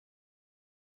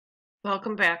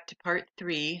Welcome back to part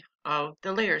 3 of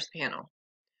the layers panel.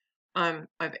 I've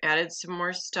added some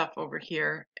more stuff over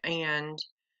here, and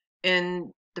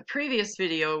in the previous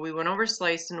video we went over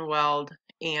slice and weld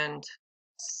and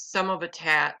some of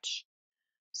attach.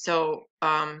 So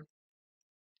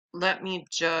let me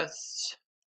just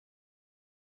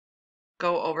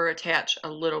go over attach a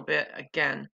little bit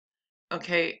again.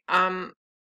 Okay,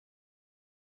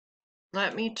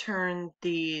 let me turn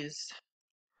these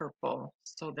purple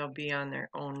so they'll be on their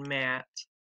own mat.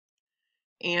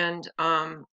 And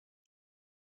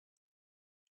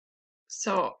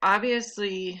so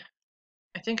obviously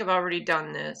I think I've already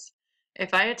done this.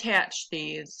 If I attach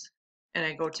these and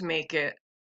I go to make it,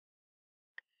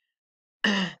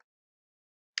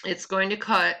 it's going to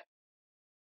cut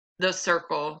the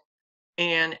circle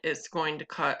and it's going to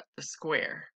cut the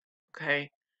square.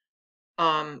 Okay.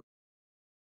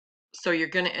 So you're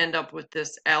going to end up with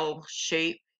this L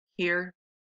shape here.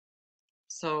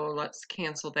 So let's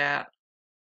cancel that.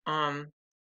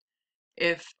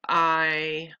 If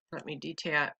let me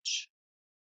detach.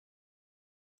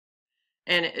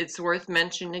 And it's worth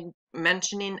mentioning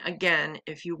again,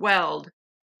 if you weld,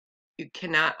 you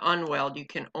cannot unweld, you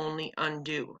can only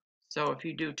undo. So if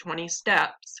you do 20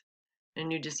 steps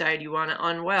and you decide you want to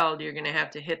unweld, you're going to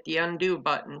have to hit the undo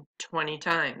button 20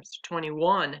 times,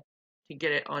 21 to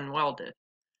get it unwelded.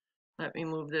 Let me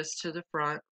move this to the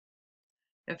front.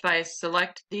 If I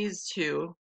select these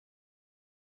two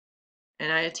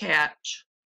and I attach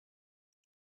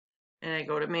and I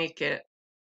go to make it,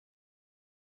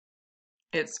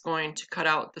 it's going to cut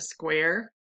out the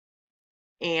square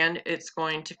and it's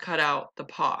going to cut out the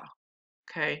paw.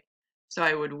 Okay, so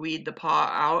I would weed the paw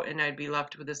out and I'd be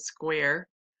left with a square,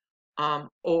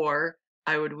 or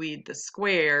I would weed the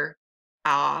square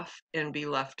off and be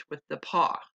left with the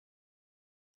paw.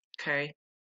 Okay,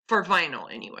 for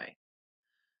vinyl anyway.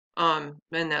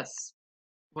 And that's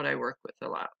what I work with a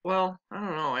lot. Well, I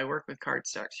don't know, I work with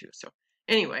cardstock too. So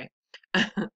anyway,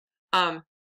 let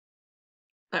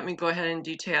me go ahead and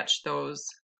detach those.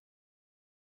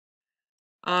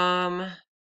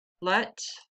 Let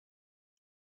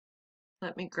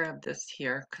me grab this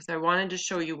here because I wanted to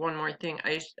show you one more thing.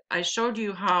 I showed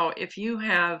you how if you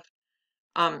have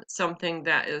something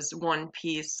that is one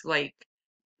piece, like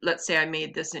let's say I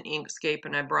made this in Inkscape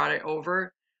and I brought it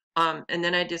over, and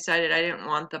then I decided I didn't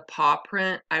want the paw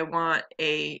print. I want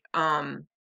a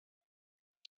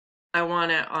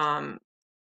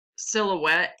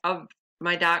silhouette of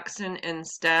my dachshund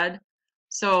instead.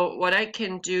 So what I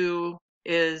can do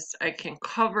is I can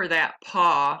cover that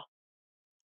paw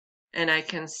and I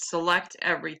can select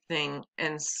everything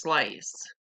and slice.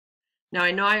 Now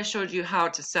I know I showed you how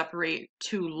to separate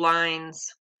two lines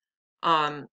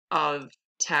of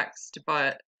text,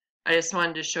 but I just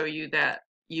wanted to show you that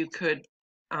you could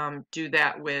do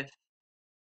that with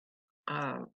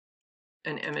an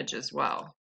image as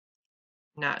well,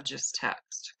 not just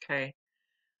text. Okay.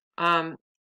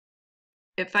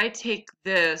 If I take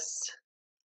this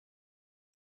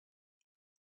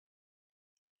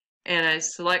and I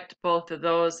select both of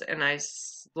those and I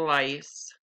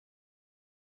slice,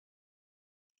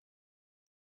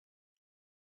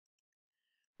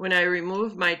 when I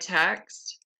remove my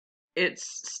text,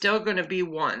 it's still going to be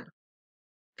one.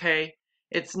 Okay,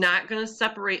 it's not going to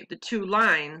separate the two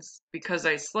lines because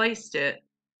I sliced it.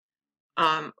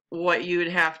 What you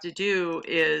would have to do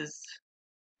is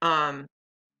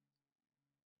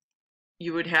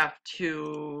you would have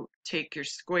to take your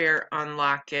square,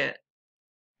 unlock it,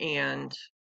 and,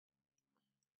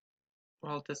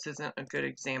 well, this isn't a good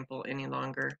example any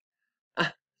longer.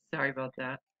 Sorry about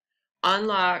that.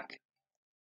 Unlock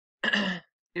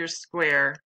your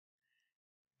square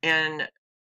and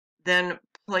then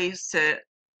place it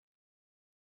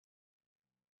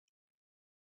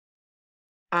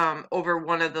over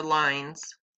one of the lines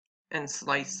and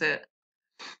slice it.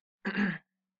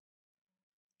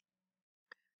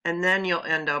 And then you'll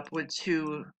end up with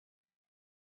two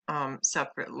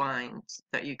separate lines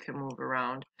that you can move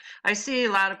around. I see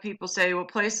a lot of people say, well,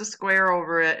 place a square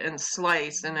over it and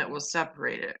slice and it will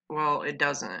separate it. Well, it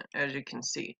doesn't, as you can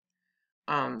see.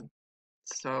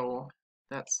 So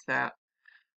that's that.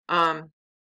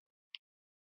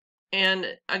 And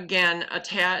again,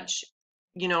 attach,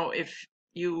 you know, if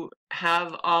you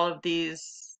have all of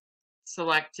these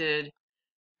selected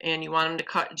and you want them to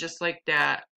cut just like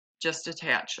that, just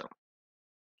attach them.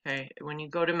 Okay, when you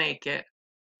go to make it,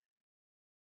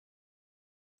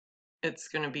 it's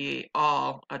going to be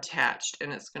all attached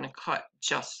and it's going to cut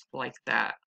just like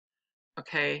that.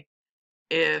 Okay,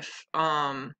 if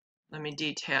let me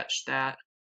detach that,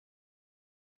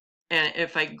 and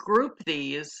if I group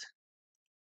these,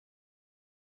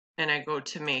 and I go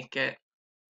to make it,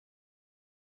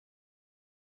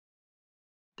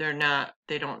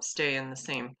 they don't stay in the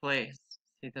same place.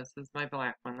 See, this is my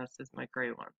black one, this is my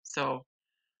gray one. So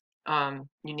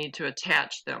you need to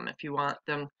attach them if you want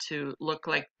them to look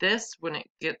like this when it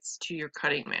gets to your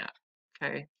cutting mat.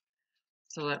 Okay,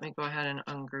 so let me go ahead and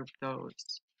ungroup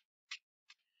those.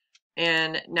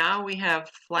 And now we have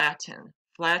flatten.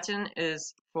 Flatten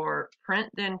is for print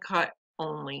then cut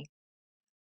only.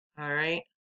 All right.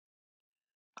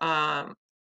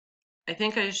 I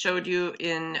think I showed you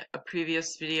in a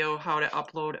previous video how to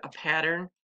upload a pattern.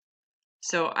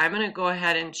 So I'm going to go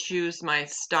ahead and choose my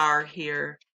star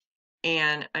here,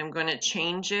 and I'm going to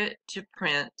change it to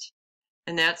print,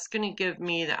 and that's going to give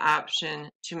me the option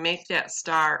to make that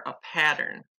star a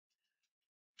pattern.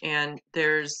 And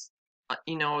there's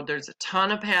there's a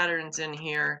ton of patterns in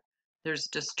here. There's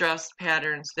distressed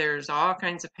patterns, there's all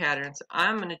kinds of patterns.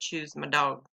 I'm going to choose my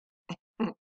dog.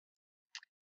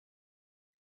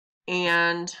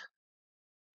 And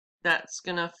that's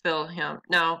going to fill him.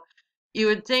 Now, you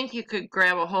would think you could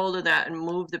grab a hold of that and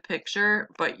move the picture,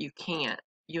 but you can't.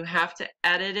 You have to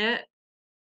edit it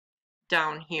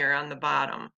down here on the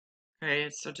bottom. Okay,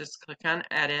 so just click on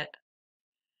edit,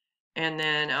 and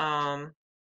then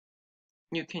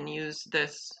you can use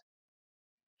this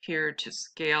here to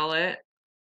scale it.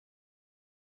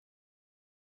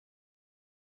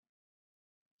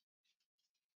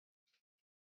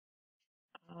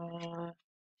 Let's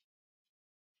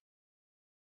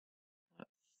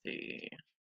see.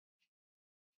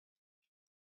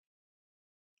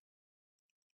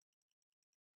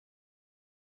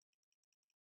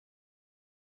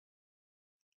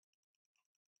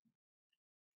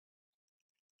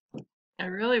 I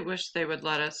really wish they would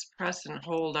let us press and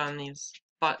hold on these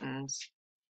buttons.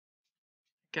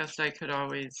 Guess I could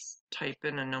always type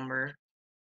in a number,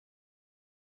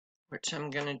 which I'm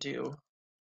gonna do,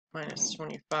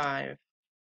 -25.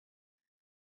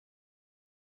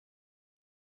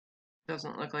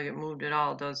 Doesn't look like it moved at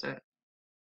all, does it?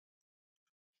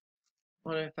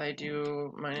 What if I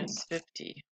do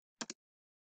 -50?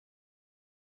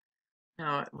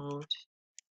 Now it moved.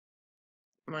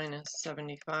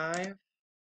 -75.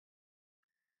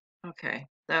 Okay,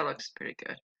 that looks pretty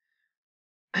good.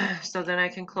 So then I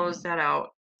can close that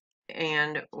out,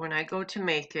 and when I go to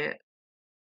make it,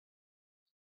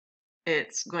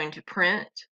 it's going to print,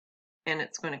 and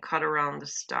it's going to cut around the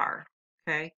star.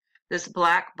 Okay, this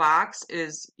black box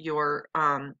is your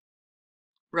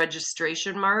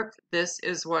registration mark. This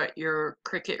is what your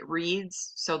Cricut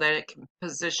reads so that it can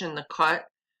position the cut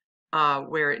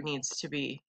where it needs to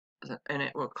be, and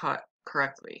it will cut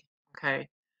correctly. Okay.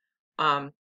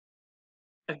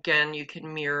 Again, you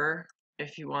can mirror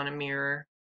if you want to mirror.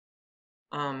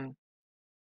 I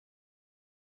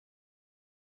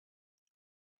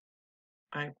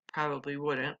probably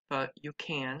wouldn't, but you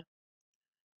can.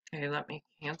 Okay, let me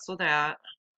cancel that.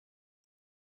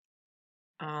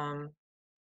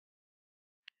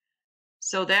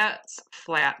 So that's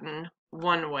flatten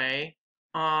one way.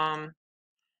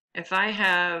 If I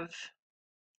have,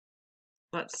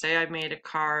 let's say I made a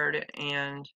card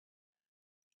and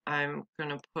I'm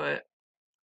gonna put,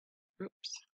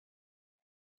 oops,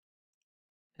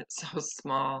 it's so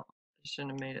small. I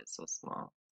shouldn't have made it so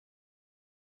small.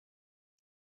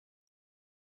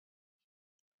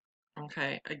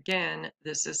 Okay, again,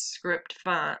 this is script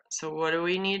font. So what do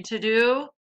we need to do?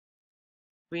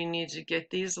 We need to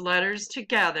get these letters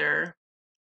together.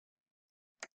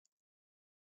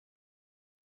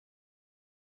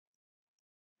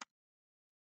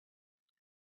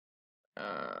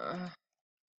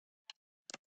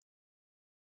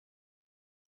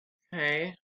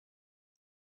 Okay.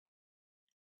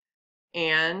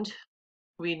 And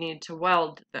we need to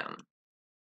weld them.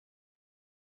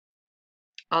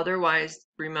 Otherwise,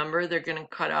 remember, they're going to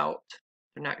cut out.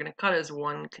 They're not going to cut as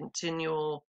one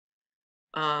continual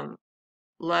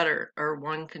letter or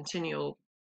one continual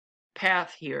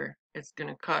path here. It's going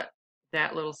to cut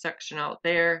that little section out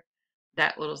there,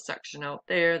 that little section out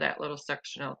there, that little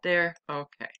section out there.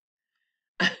 Okay.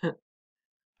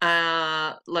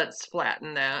 Let's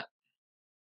flatten that.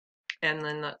 And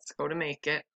then let's go to make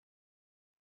it.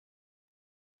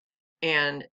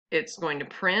 And it's going to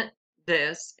print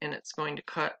this, and it's going to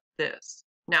cut this.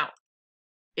 Now,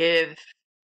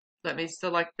 let me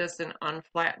select this and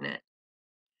unflatten it.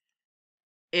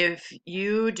 If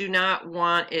you do not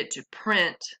want it to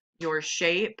print your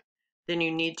shape, then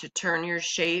you need to turn your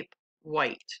shape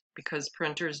white, because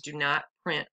printers do not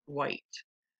print white.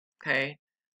 Okay,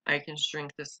 I can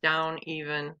shrink this down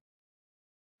even,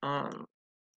 unlock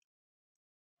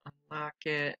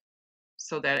it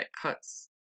so that it cuts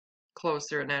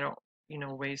closer and I don't, you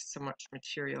know, waste so much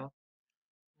material.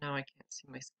 Now I can't see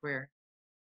my square.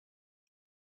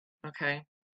 Okay.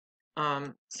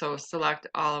 So select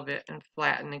all of it and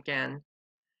flatten again.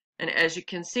 And as you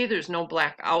can see, there's no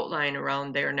black outline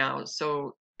around there now,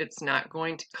 so it's not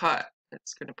going to cut.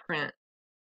 It's going to print.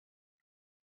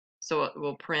 So it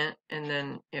will print and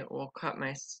then it will cut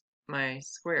my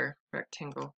square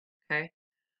rectangle. Okay.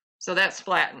 So that's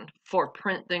flattened for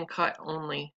print then cut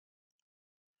only.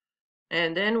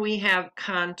 And then we have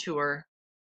contour.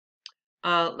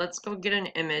 Let's go get an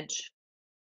image.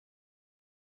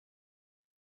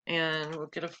 And we'll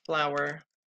get a flower.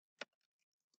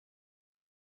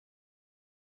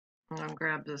 I'll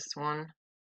grab this one.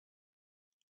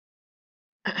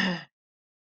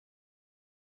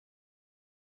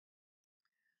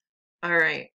 All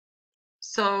right.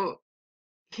 So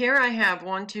here I have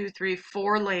 1, 2, 3,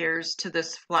 4 layers to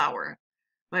this flower.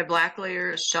 My black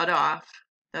layer is shut off.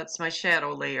 That's my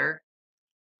shadow layer.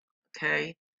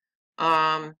 Okay.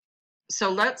 So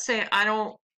let's say I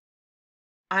don't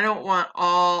want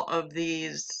all of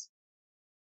these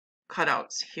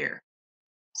cutouts here.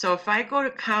 So if I go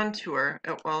to contour,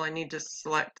 well, I need to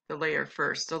select the layer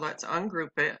first. So let's ungroup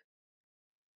it,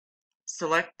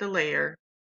 select the layer,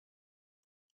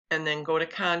 and then go to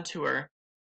contour.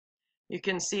 You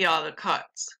can see all the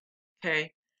cuts.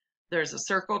 Okay. There's a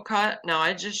circle cut. Now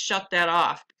I just shut that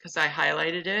off because I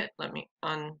highlighted it. Let me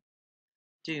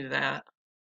undo that.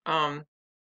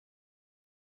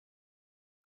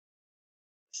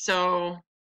 So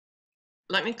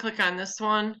let me click on this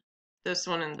one,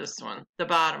 and this one, the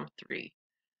bottom 3,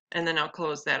 and then I'll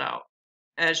close that out.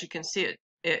 As you can see,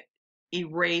 it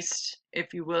erased,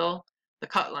 if you will, the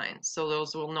cut lines, so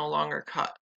those will no longer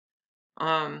cut.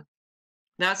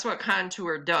 That's what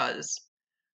contour does.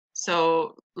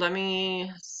 So let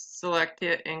me select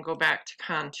it and go back to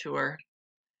contour,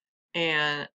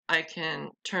 and I can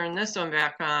turn this one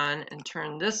back on and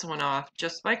turn this one off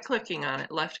just by clicking on it,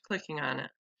 left clicking on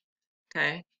it.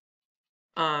 Okay.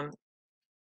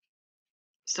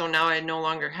 So now I no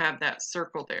longer have that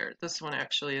circle there. This one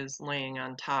actually is laying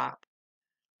on top,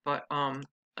 but I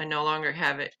no longer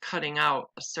have it cutting out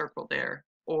a circle there,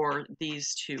 or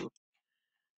these two.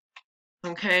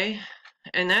 Okay,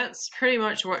 and that's pretty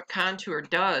much what contour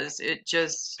does. It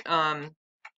just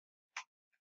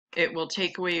it will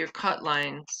take away your cut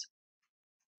lines.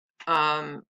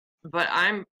 But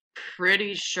I'm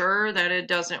pretty sure that it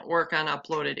doesn't work on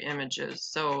uploaded images,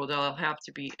 so there'll have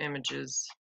to be images.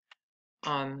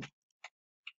 I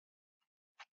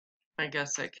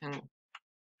guess I can,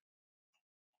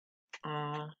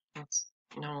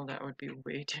 no, that would be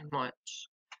way too much.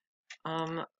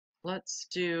 Let's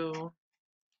do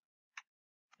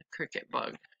the Cricut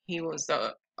bug. He was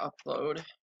the upload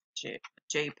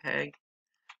JPEG.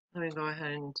 Let me go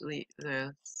ahead and delete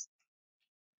this.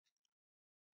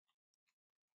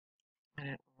 I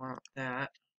didn't want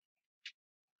that.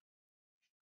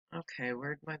 Okay,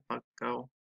 where'd my bug go?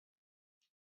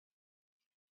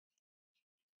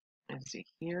 Is he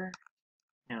here?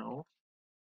 No.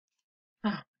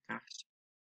 Oh gosh.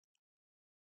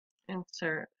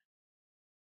 Insert.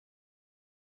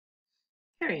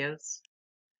 Here he is.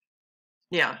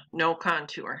 Yeah, no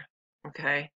contour.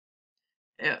 Okay.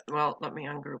 Well, let me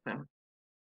ungroup him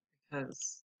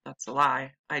because that's a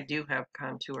lie. I do have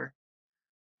contour.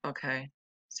 Okay.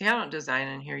 See, I don't design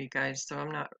in here, you guys, so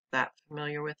I'm not that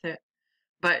familiar with it.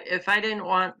 But if I didn't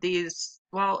want these,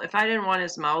 well, if I didn't want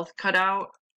his mouth cut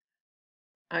out,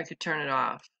 I could turn it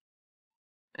off.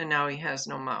 And now he has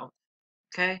no mouth.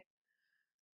 Okay?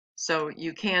 So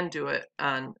you can do it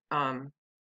on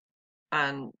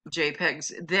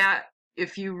JPEGs. That,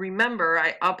 if you remember,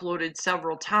 I uploaded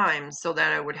several times so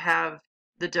that I would have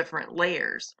the different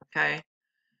layers. Okay?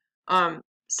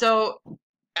 So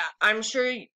I'm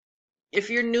sure if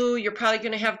you're new, you're probably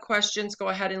going to have questions. Go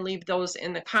ahead and leave those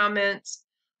in the comments.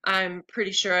 I'm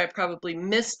pretty sure I probably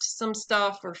missed some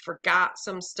stuff or forgot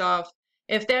some stuff.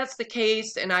 If that's the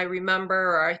case and I remember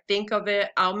or I think of it,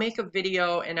 I'll make a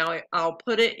video and I'll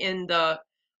put it in the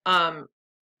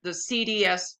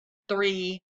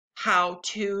CDS3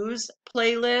 how-tos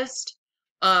playlist.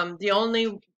 The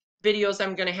only videos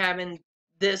I'm going to have in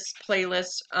this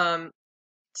playlist,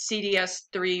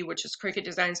 CDS3, which is Cricut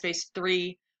Design Space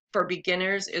 3 for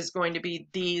beginners, is going to be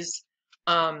these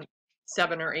 7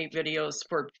 or 8 videos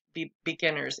for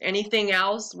beginners. Anything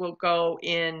else will go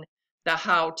in the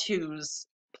how-tos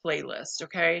playlist,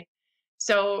 okay?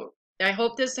 So I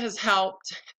hope this has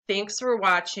helped. Thanks for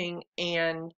watching,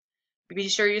 and be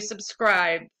sure you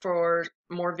subscribe for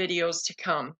more videos to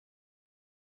come.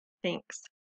 Thanks.